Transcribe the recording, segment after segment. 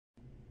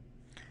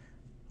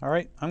All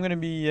right, I'm going to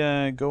be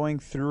going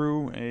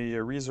through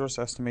a resource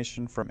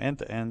estimation from end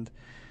to end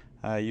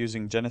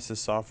using Genesis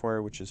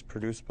software, which is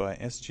produced by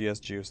SGS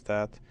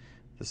Geostat.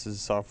 This is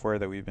software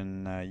that we've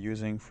been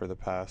using for the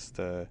past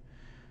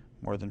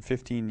more than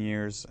 15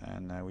 years,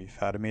 and we've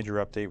had a major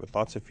update with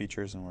lots of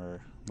features, and we'd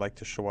like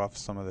to show off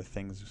some of the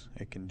things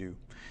it can do.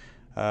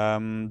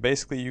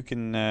 Basically, you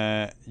can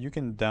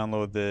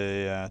download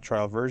the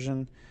trial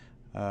version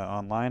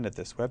online at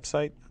this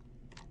website.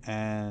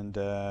 And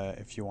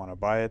if you want to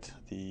buy it,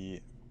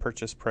 the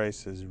purchase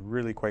price is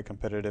really quite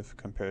competitive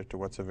compared to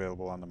what's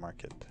available on the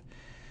market.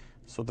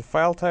 So the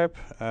file type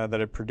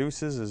that it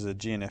produces is a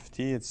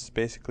GNFT. It's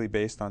basically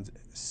based on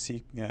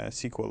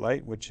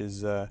SQLite, which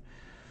is a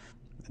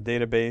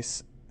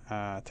database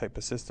type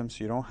of system.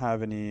 So you don't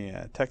have any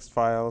text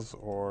files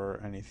or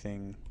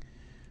anything,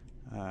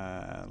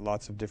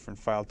 lots of different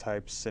file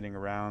types sitting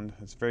around.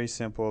 It's very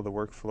simple. The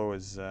workflow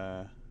is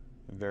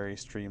very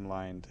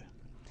streamlined.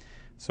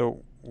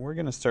 So we're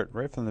going to start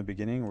right from the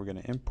beginning. We're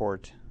going to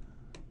import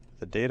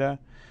the data.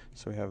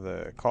 So we have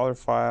the caller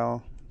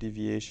file,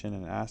 deviation,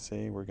 and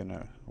assay. We're going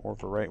to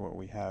overwrite what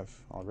we have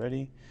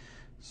already.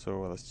 So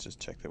let's just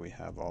check that we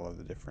have all of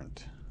the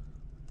different.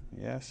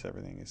 Yes,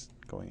 everything is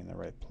going in the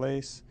right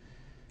place.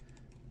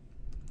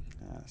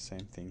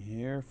 Same thing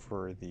here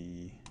for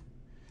the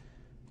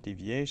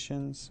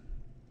deviations.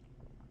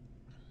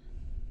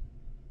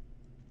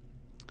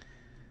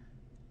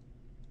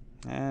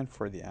 And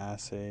for the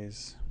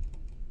assays,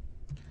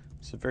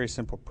 it's a very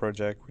simple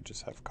project. We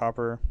just have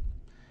copper,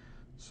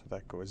 so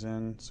that goes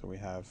in. So we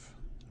have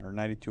our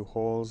 92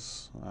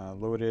 holes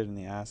loaded in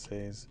the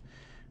assays.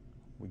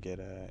 We get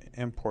an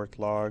import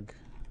log.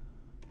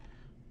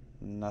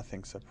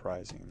 Nothing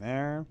surprising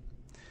there.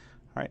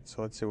 All right,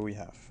 so let's see what we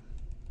have.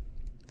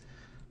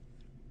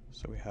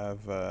 So we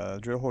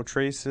have drill hole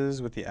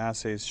traces with the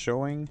assays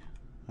showing.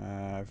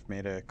 I've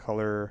made a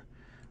color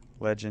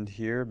legend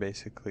here.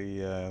 Basically,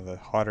 the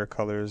hotter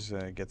colors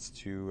gets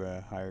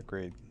to higher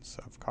grades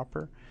of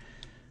copper.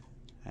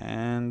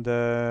 And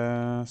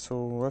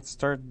so let's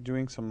start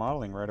doing some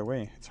modeling right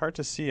away. It's hard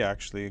to see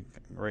actually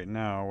right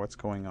now what's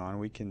going on.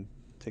 We can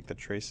take the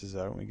traces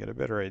out and we get a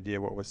better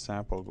idea what was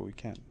sampled, but we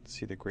can't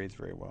see the grades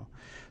very well.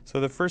 So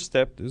the first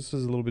step, this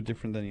is a little bit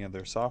different than the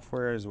other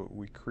software, is what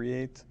we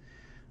create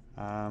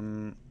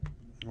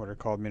what are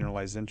called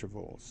mineralized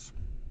intervals.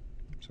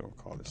 So we'll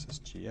call this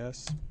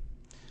SGS.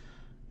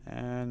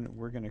 And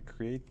we're going to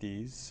create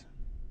these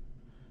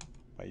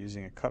by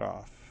using a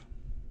cutoff.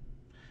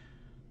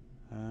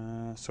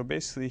 So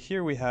basically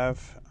here we have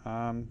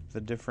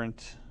the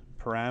different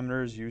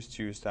parameters used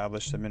to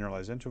establish the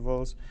mineralized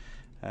intervals.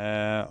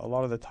 A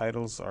lot of the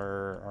titles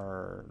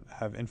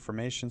have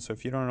information, so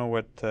if you don't know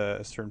what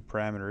a certain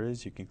parameter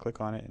is, you can click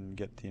on it and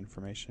get the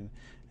information.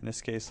 In this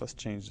case, let's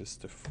change this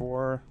to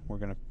 4. We're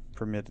going to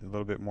permit a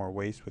little bit more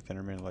waste within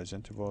our mineralized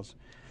intervals.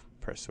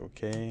 Press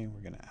OK.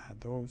 We're going to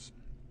add those.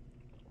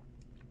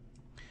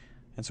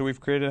 And so we've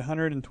created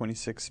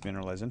 126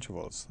 mineralized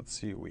intervals. Let's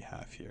see what we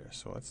have here.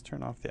 So let's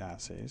turn off the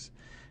assays.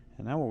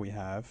 And now what we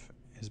have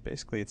is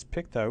basically it's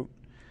picked out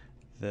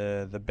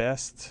the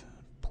best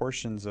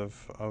portions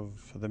of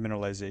the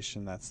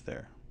mineralization that's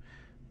there.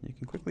 You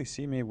can quickly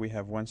see maybe we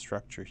have one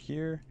structure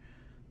here.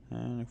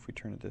 And if we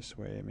turn it this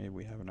way, maybe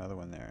we have another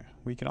one there.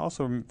 We can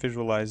also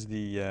visualize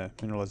the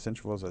mineralized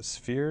intervals as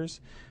spheres.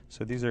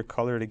 So these are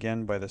colored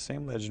again by the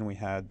same legend we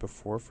had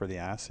before for the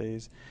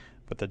assays.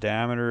 But the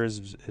diameter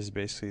is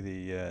basically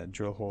the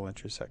drill hole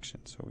intersection.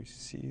 So we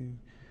see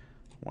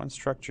one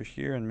structure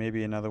here and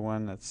maybe another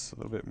one that's a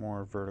little bit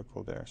more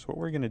vertical there. So what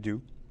we're going to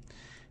do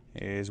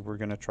is we're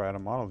going to try to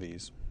model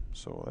these.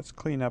 So let's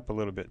clean up a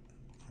little bit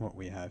what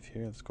we have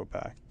here. Let's go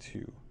back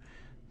to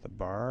the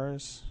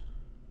bars.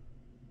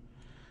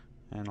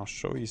 And I'll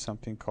show you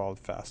something called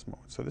fast mode.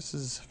 So this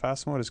is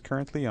fast mode is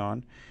currently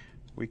on.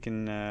 We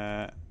can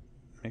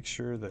make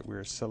sure that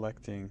we're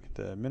selecting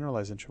the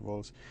mineralized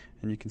intervals,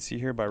 and you can see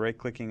here by right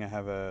clicking I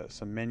have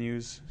some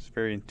menus. It's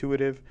very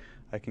intuitive.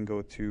 I can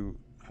go to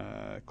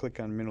click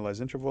on mineralized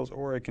intervals,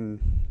 or I can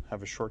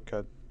have a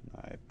shortcut.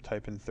 I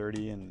type in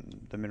 30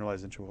 and the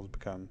mineralized intervals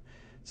become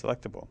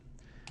selectable.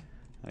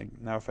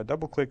 Now if I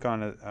double click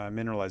on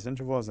mineralized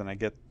intervals, then I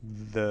get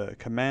the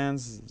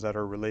commands that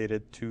are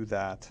related to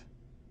that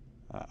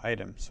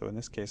item. So in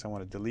this case I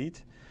want to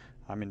delete.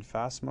 I'm in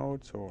fast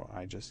mode, so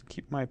I just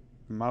keep my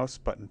mouse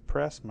button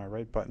pressed, my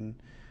right button,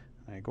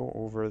 and I go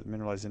over the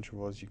mineralized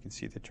intervals. You can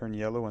see they turn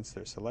yellow once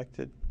they're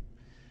selected.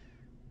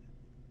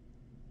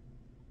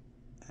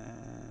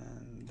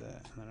 And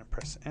then I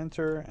press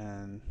enter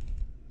and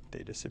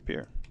they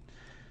disappear.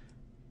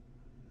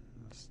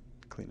 Let's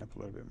clean up a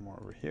little bit more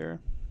over here.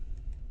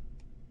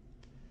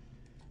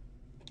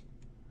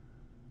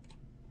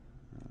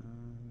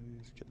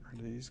 Let's get rid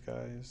of these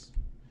guys.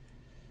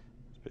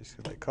 It's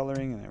basically like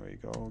coloring, and there we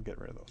go, get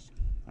rid of those.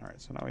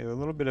 Alright, so now we have a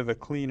little bit of a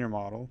cleaner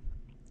model.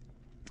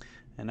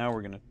 And now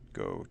we're going to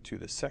go to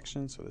the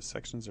sections. So the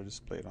sections are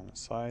displayed on the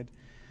side.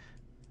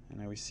 And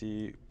now we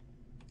see,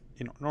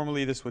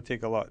 normally this would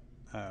take a lot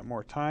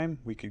more time.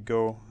 We could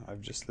go,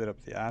 I've just lit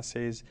up the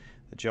assays.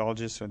 the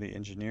geologist or the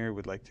engineer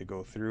would like to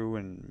go through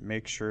and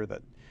make sure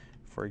that,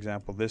 for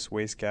example, this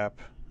waste gap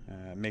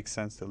makes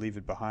sense to leave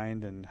it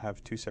behind and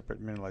have two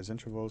separate mineralized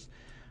intervals.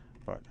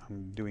 But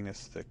I'm doing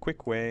this the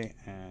quick way,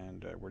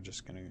 and we're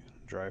just going to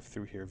drive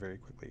through here very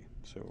quickly.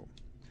 So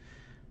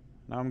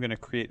now I'm going to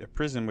create a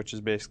prism, which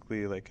is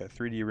basically like a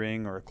 3D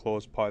ring or a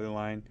closed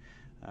polyline,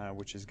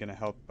 which is going to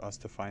help us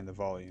to find the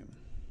volume.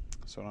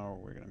 So now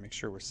we're going to make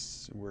sure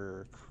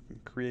we're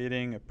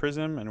creating a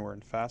prism and we're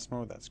in fast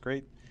mode. That's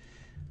great.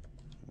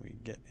 We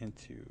get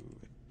into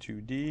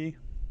 2D,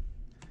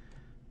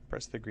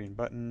 press the green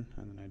button,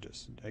 and then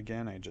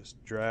I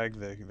just drag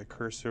the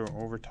cursor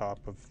over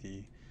top of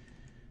the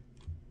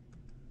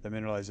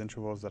mineralized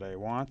intervals that I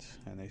want,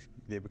 and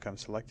they become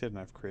selected, and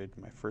I've created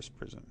my first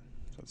prism.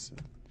 So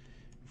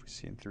if we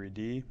see in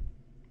 3D,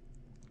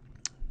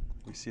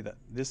 we see that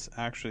this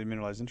actually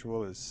mineralized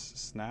interval is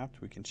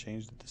snapped. We can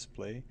change the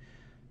display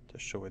to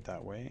show it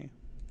that way.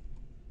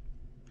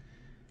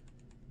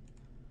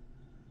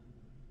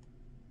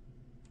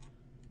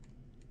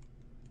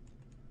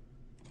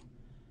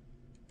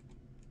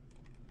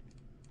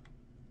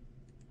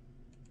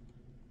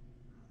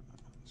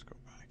 Let's go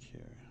back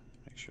here,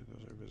 make sure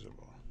those are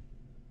visible.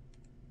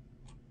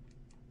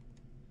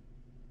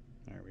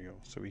 There we go.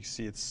 So we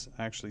see it's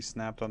actually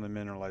snapped on the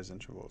mineralized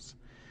intervals.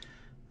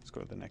 Let's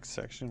go to the next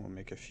section. We'll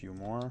make a few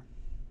more.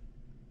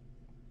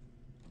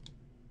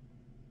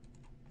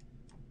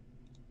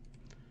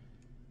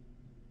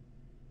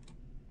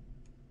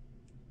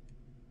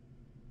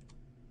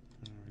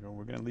 There we go.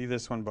 We're going to leave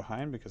this one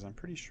behind because I'm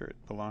pretty sure it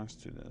belongs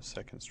to the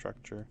second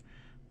structure.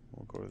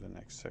 We'll go to the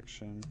next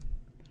section.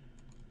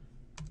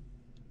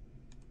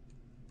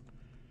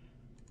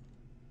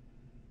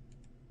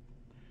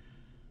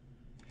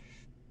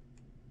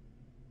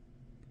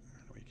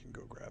 We can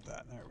go grab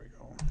that. There we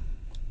go.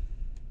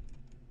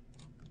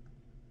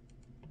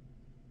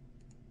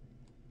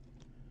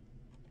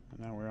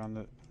 Now we're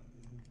on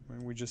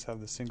we just have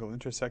the single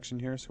intersection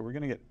here, so we're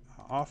going to get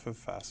off of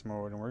fast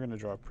mode and we're going to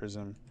draw a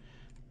prism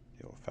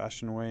the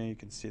old-fashioned way. You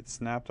can see it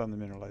snapped on the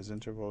mineralized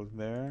interval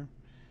there,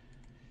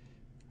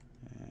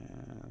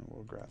 and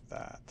we'll grab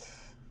that,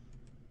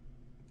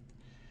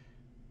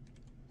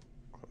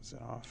 close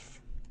it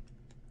off.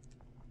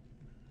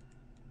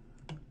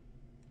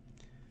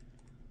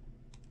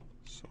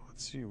 So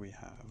let's see what we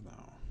have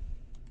now.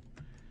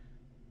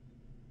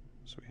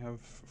 So we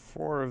have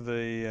 4 of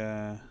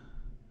the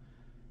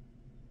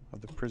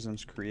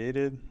prisms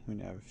created. We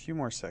have a few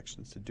more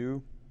sections to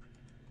do.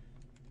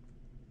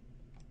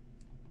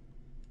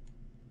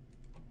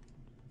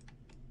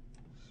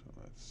 So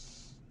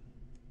let's,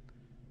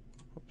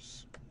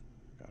 oops,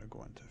 gotta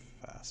go into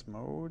fast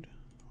mode,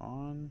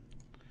 on.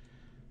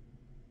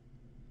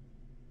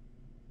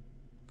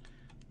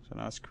 So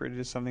now it's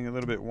created something a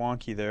little bit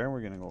wonky there.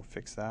 We're gonna go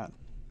fix that.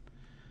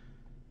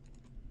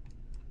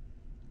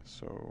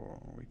 So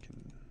we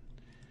can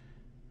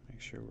make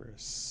sure we're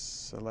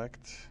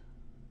select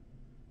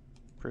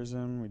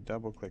prism, we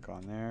double click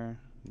on there,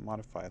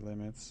 modify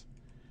limits,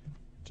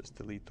 just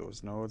delete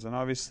those nodes. And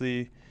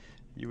obviously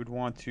you would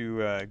want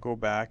to go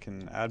back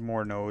and add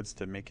more nodes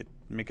to make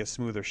a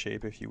smoother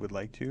shape if you would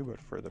like to, but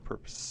for the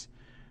purpose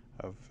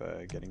of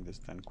getting this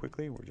done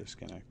quickly, we're just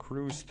gonna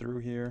cruise through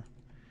here,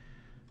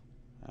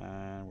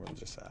 and we'll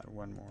just add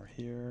one more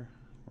here.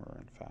 We're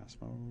in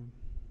fast mode.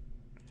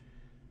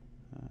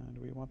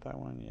 Do we want that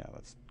one? Yeah,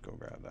 let's go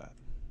grab that.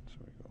 So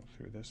we go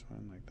through this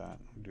one like that.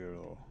 We'll do a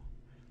little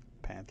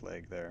pant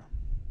leg there.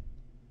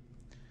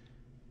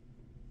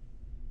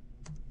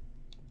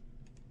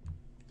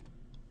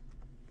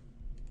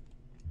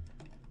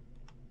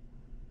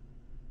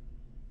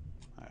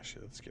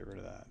 Actually, let's get rid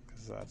of that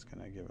because that's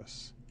going to give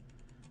us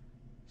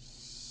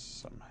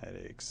some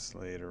headaches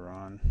later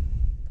on.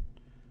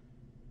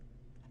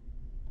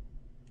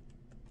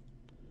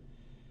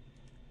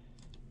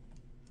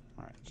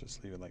 All right,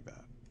 just leave it like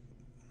that.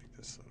 Make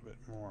this a little bit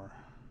more.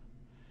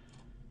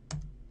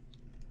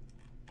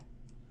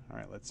 All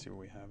right, let's see what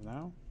we have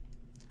now.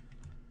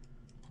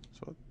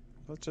 So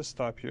let's just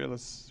stop here.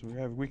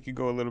 We could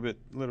go a little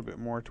bit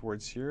more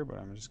towards here, but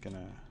I'm just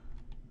gonna.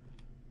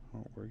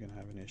 Oh, we're gonna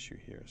have an issue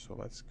here. So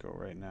let's go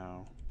right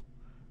now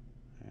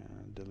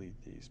and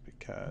delete these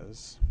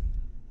because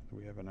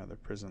we have another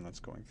prism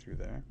that's going through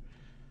there.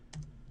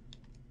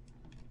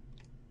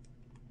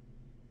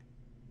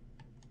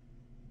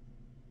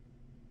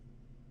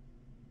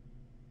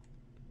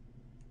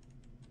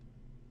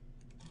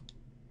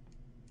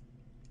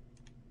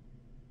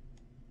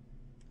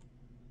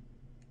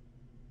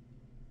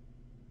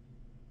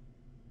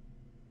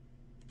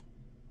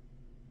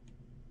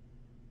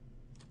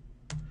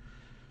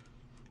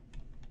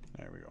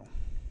 There we go.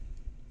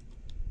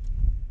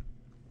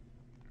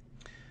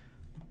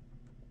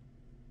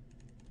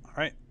 All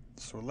right,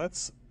 so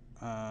let's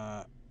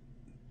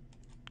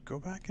go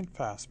back in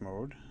fast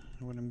mode.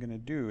 And what I'm going to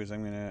do is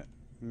I'm going to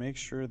make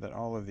sure that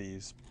all of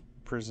these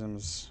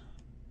prisms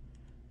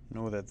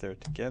know that they're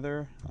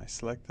together. I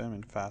select them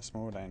in fast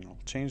mode and I'll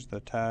change the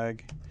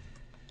tag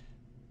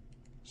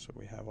so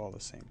we have all the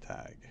same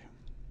tag.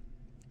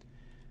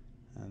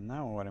 And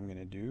now what I'm going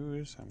to do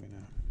is I'm going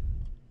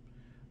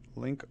to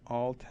link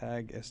all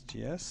tag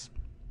SGS.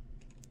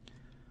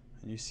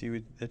 And you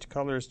see the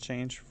color has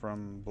changed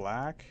from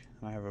black.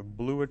 And I have a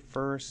blue at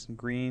first,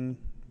 green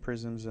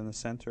prisms in the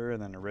center,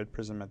 and then a red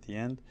prism at the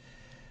end.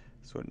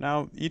 So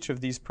now each of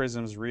these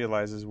prisms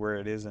realizes where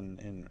it is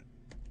in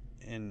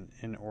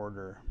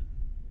order.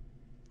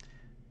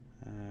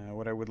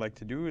 What I would like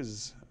to do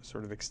is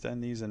sort of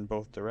extend these in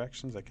both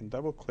directions. I can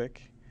double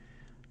click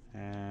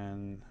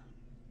and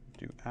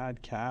do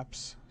add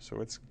caps.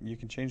 So you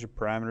can change the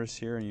parameters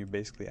here, and you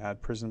basically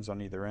add prisms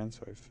on either end.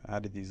 So I've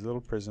added these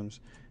little prisms.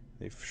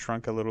 They've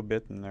shrunk a little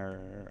bit and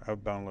they're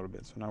outbound a little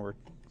bit. So now we're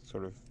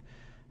sort of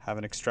have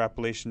an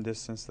extrapolation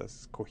distance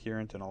that's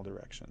coherent in all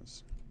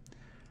directions.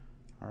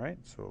 All right,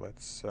 so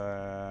let's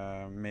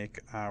make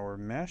our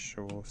mesh.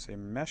 So we'll say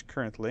mesh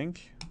current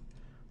link.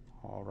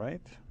 All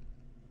right.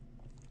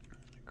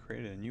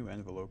 Create a new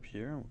envelope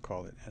here. We'll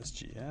call it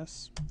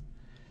SGS.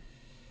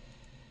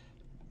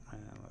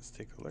 And let's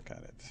take a look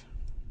at it.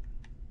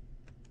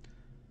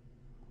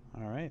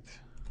 All right.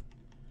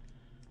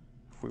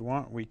 If we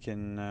want, we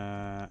can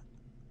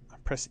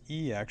press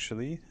E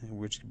actually,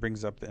 which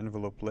brings up the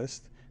envelope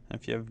list. And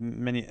if you have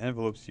many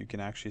envelopes, you can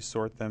actually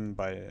sort them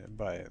by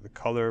the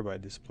color, by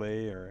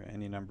display, or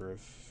any number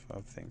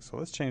of things. So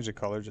let's change the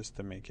color just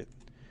to make it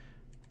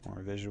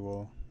more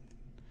visual.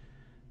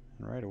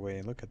 And right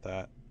away, look at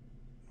that.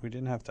 We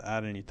didn't have to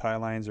add any tie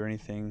lines or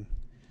anything.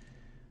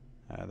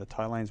 The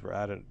tie lines were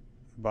added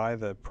by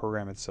the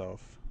program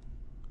itself.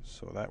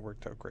 So that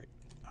worked out great.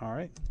 All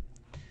right.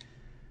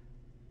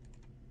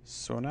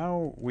 So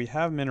now we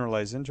have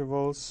mineralized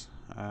intervals.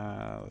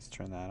 Let's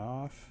turn that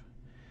off.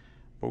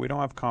 But we don't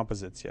have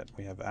composites yet.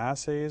 We have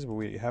assays, but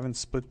we haven't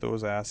split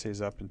those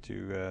assays up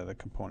into the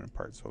component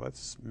parts. So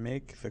let's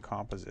make the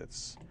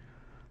composites.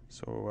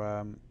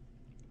 So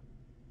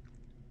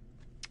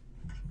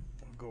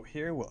we'll go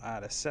here, we'll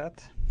add a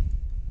set.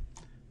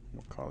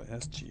 We'll call it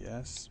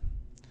SGS.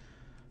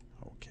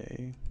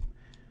 Okay.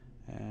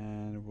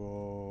 And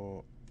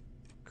we'll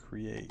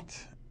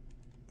create,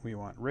 we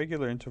want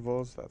regular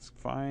intervals, that's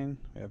fine.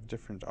 We have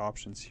different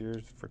options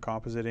here for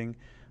compositing.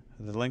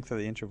 The length of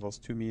the interval is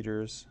 2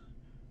 meters.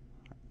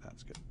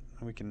 That's good.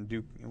 We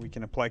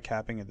can apply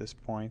capping at this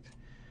point,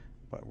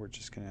 but we're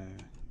just gonna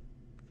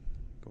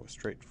go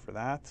straight for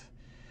that.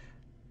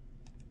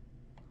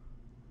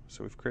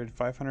 So we've created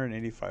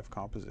 585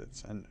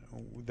 composites, and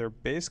they're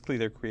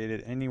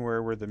created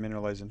anywhere where the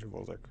mineralized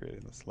intervals are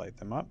created. Let's light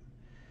them up.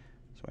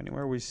 So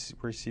anywhere we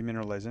see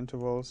mineralized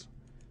intervals,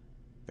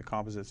 the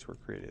composites were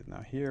created.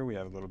 Now here we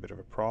have a little bit of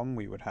a problem.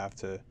 We would have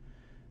to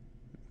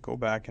go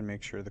back and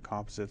make sure the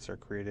composites are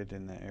created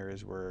in the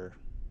areas where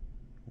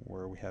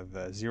we have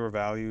 0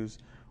 values,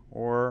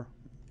 or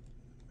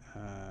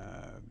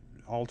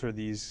alter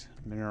these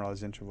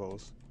mineralized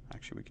intervals.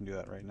 Actually, we can do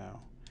that right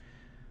now.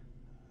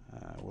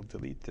 We'll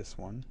delete this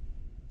one.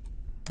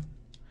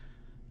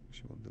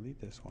 Actually, we'll delete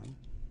this one.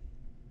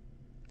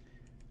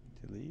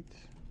 Delete.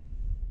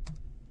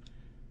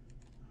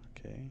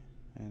 Okay,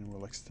 and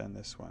we'll extend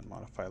this one.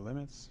 Modify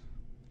limits.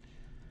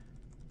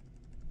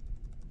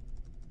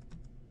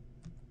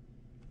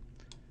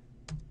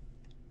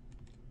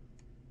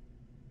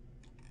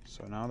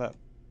 So now that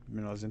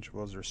mineralized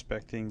interval is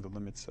respecting the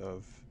limits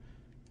of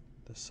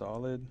the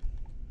solid,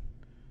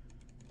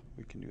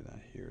 we can do that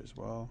here as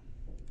well.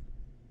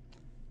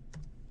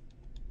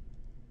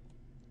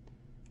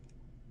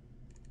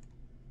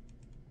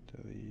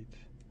 Delete.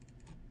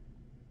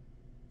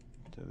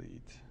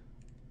 Delete.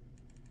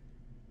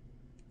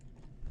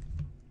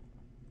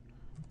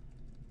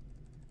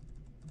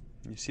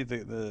 You see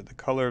the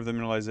color of the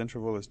mineralized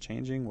interval is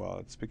changing. Well,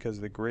 it's because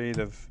the grade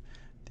of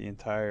the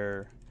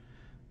entire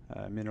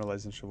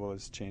mineralized interval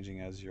is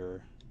changing as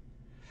you're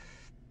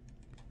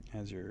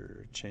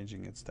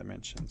changing its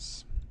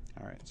dimensions.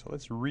 All right, so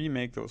let's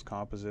remake those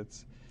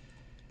composites.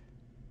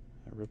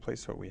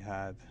 Replace what we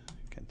had.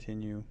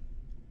 Continue.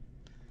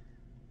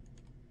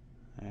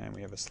 And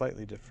we have a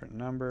slightly different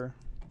number.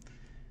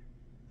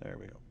 There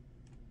we go.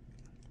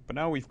 But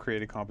now we've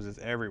created composites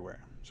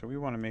everywhere. So we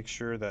want to make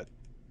sure that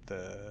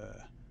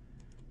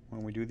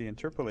when we do the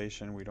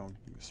interpolation, we don't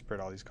spread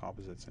all these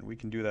composites, and we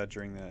can do that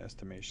during the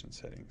estimation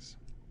settings.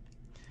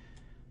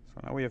 So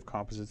now we have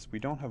composites. We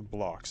don't have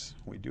blocks.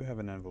 We do have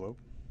an envelope.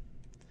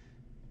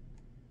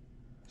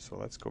 So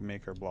let's go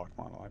make our block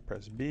model. I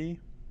press B,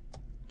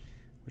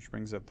 which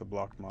brings up the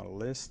block model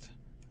list.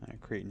 I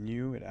create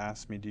new. It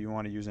asks me, do you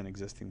want to use an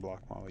existing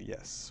block model?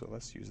 Yes. So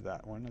let's use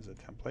that one as a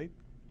template.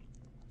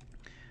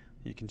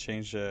 You can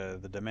change the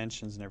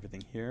dimensions and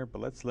everything here, but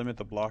let's limit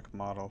the block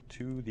model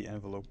to the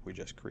envelope we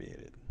just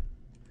created.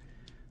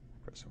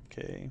 Press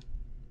OK.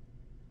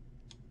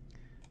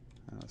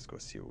 Let's go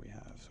see what we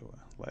have. So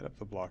light up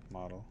the block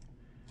model.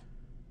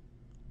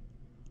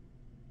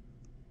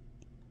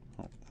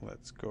 Oh,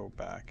 let's go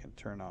back and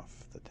turn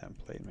off the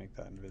template, make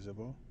that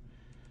invisible.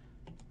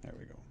 There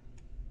we go.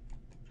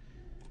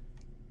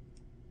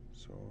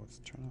 So let's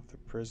turn off the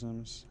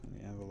prisms and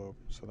the envelope.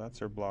 So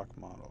that's our block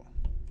model.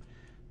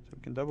 So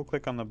we can double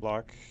click on the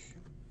block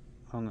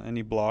on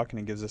any block, and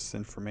it gives us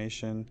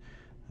information.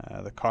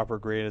 The copper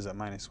grade is at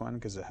 -1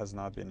 because it has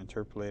not been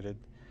interpolated.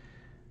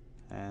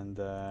 And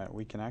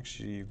we can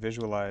actually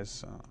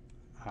visualize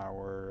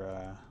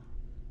our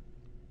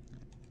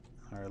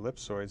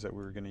ellipsoids that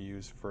we were going to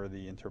use for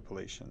the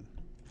interpolation.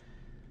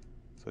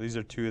 So these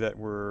are two that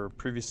were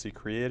previously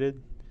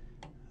created.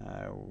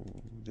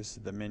 This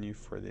is the menu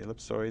for the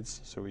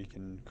ellipsoids, so we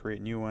can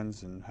create new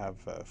ones and have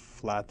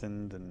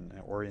flattened and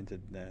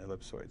oriented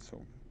ellipsoids.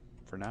 So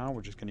for now,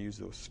 we're just going to use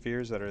those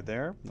spheres that are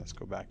there. Let's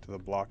go back to the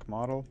block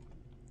model.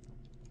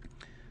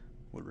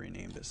 We'll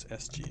rename this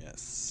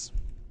SGS.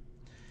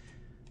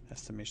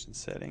 Estimation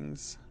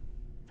settings.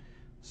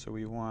 So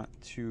we want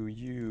to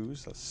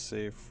use, let's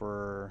say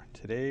for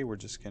today, we're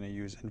just going to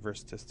use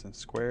inverse distance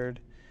squared.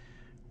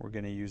 We're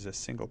going to use a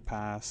single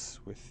pass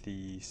with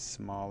the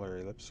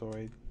smaller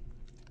ellipsoid.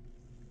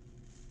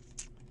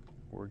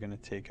 We're going to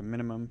take a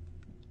minimum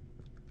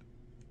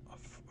of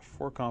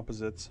 4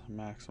 composites, a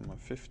maximum of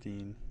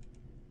 15,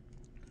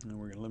 and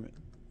we're going to limit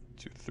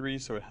to 3,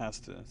 so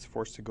it's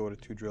forced to go to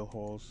 2 drill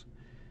holes.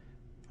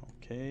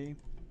 Okay.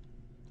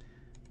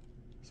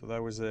 So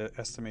that was the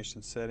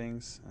estimation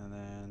settings, and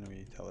then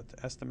we tell it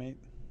to estimate.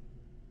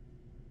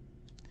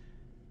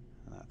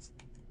 And that's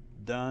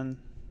done.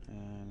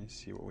 And you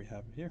see what we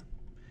have here.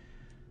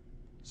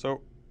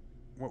 So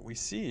what we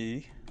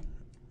see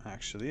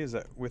actually is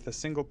that with a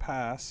single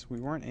pass, we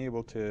weren't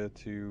able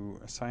to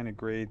assign a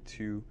grade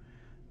to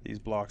these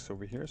blocks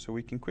over here. So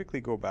we can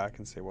quickly go back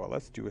and say, well,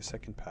 let's do a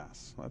second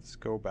pass. Let's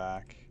go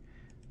back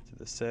to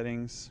the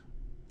settings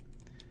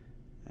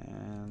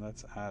and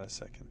let's add a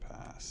second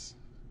pass.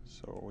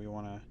 So we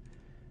want to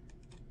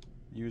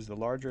use the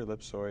larger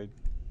ellipsoid,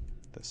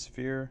 the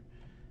sphere,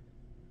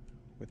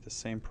 with the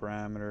same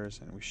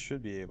parameters, and we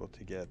should be able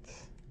to get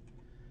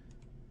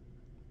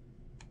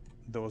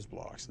those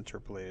blocks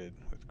interpolated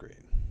with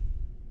grade.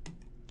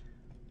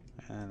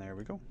 And there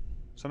we go.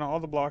 So now all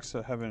the blocks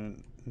have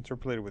been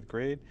interpolated with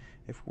grade.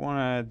 If we want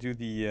to do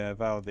the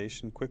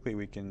validation quickly,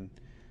 we can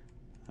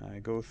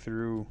go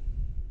through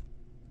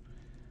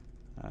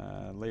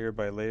layer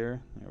by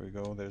layer. There we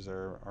go. There's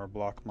our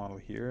block model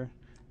here.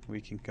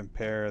 We can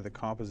compare the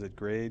composite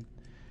grade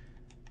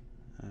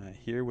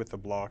here with the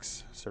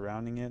blocks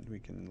surrounding it. We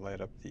can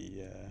light up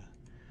the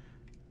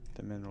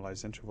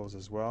mineralized intervals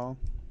as well.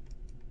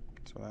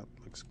 So that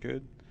looks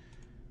good.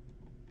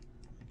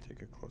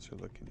 Take a closer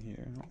look in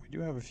here. Oh, we do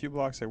have a few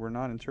blocks that were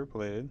not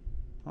interpolated.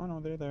 Oh no,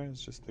 they're there.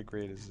 It's just the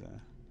grade is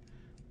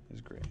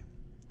gray.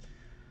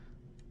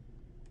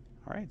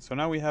 All right, so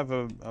now we have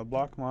a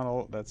block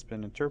model that's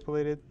been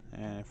interpolated,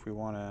 and if we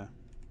want to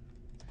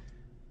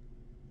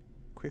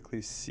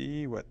quickly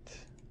see what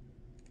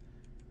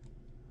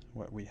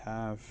we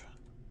have.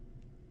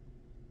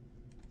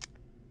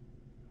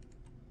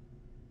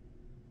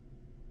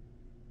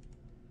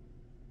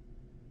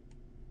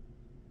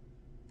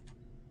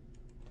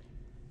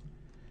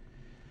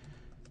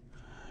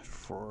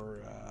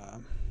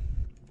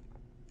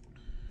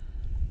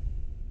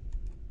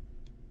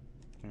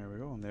 There we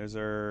go, and there's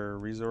our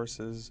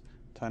resources,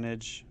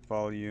 tonnage,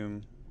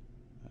 volume,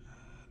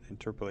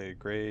 interpolated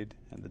grade,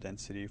 and the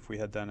density. If we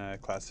had done a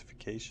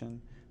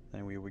classification,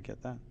 then we would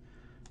get that.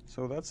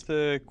 So that's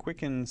the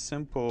quick and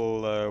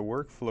simple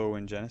workflow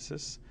in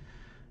Genesis.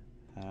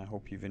 I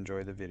hope you've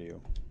enjoyed the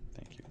video.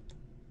 Thank you.